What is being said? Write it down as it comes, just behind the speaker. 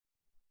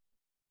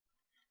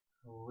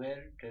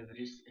Wear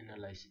debris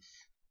analysis.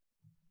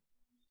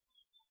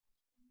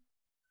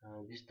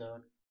 This is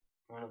the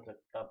one of the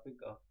topic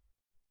of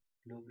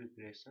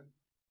lubrication,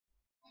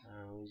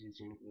 which is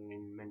included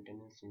in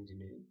maintenance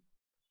engineering.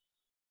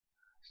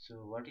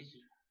 So, what is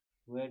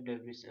wear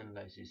debris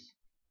analysis?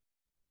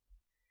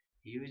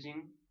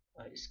 Using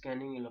a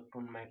scanning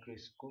electron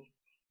microscope.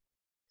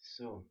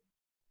 So,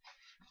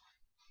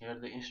 here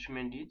the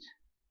instrument is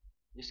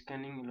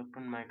scanning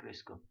electron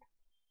microscope.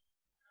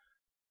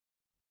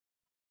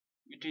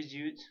 It is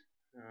used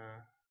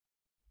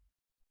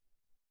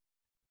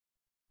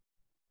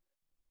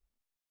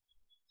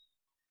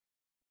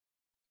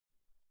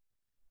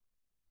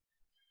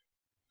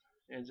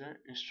as an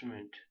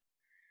instrument.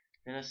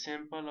 Then a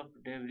sample of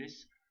debris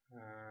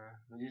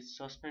which is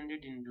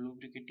suspended in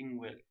lubricating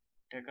well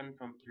taken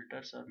from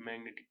filters or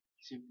magnetic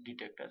shift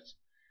detectors.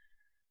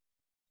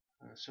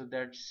 So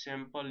that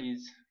sample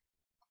is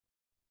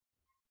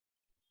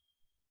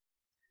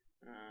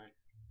uh,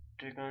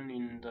 taken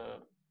in the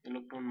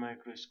electron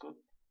microscope,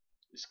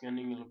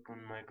 scanning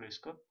electron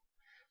microscope.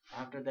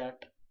 After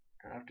that,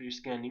 after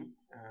scanning,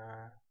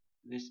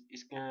 this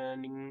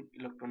scanning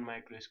electron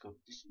microscope,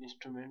 this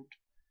instrument,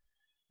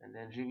 and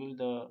then reveal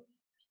the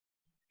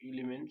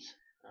elements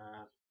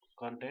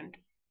content.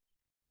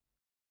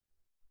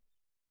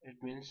 It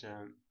means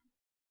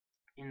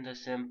in the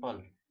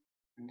sample,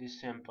 in this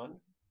sample,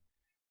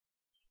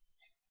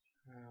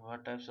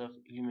 what types of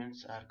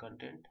elements are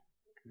contained,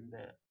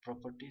 the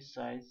properties,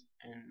 size,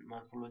 and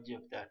morphology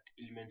of that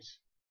elements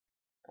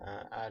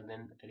are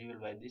then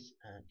revealed by this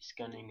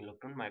scanning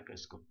electron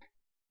microscope.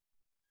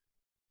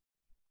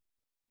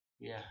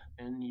 Yeah,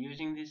 and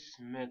using this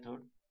method,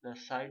 the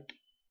site,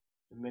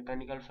 the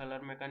mechanical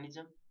failure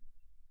mechanism,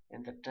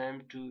 and the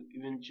time to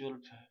eventual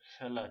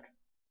failure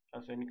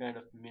of any kind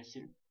of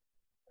machine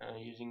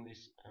using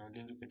this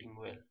lubricating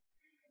well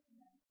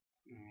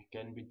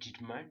can be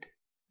determined,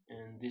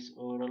 and this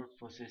overall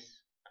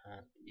process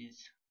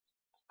is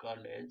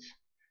called as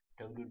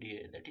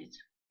WDA, that is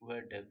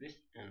wear debris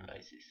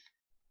analysis.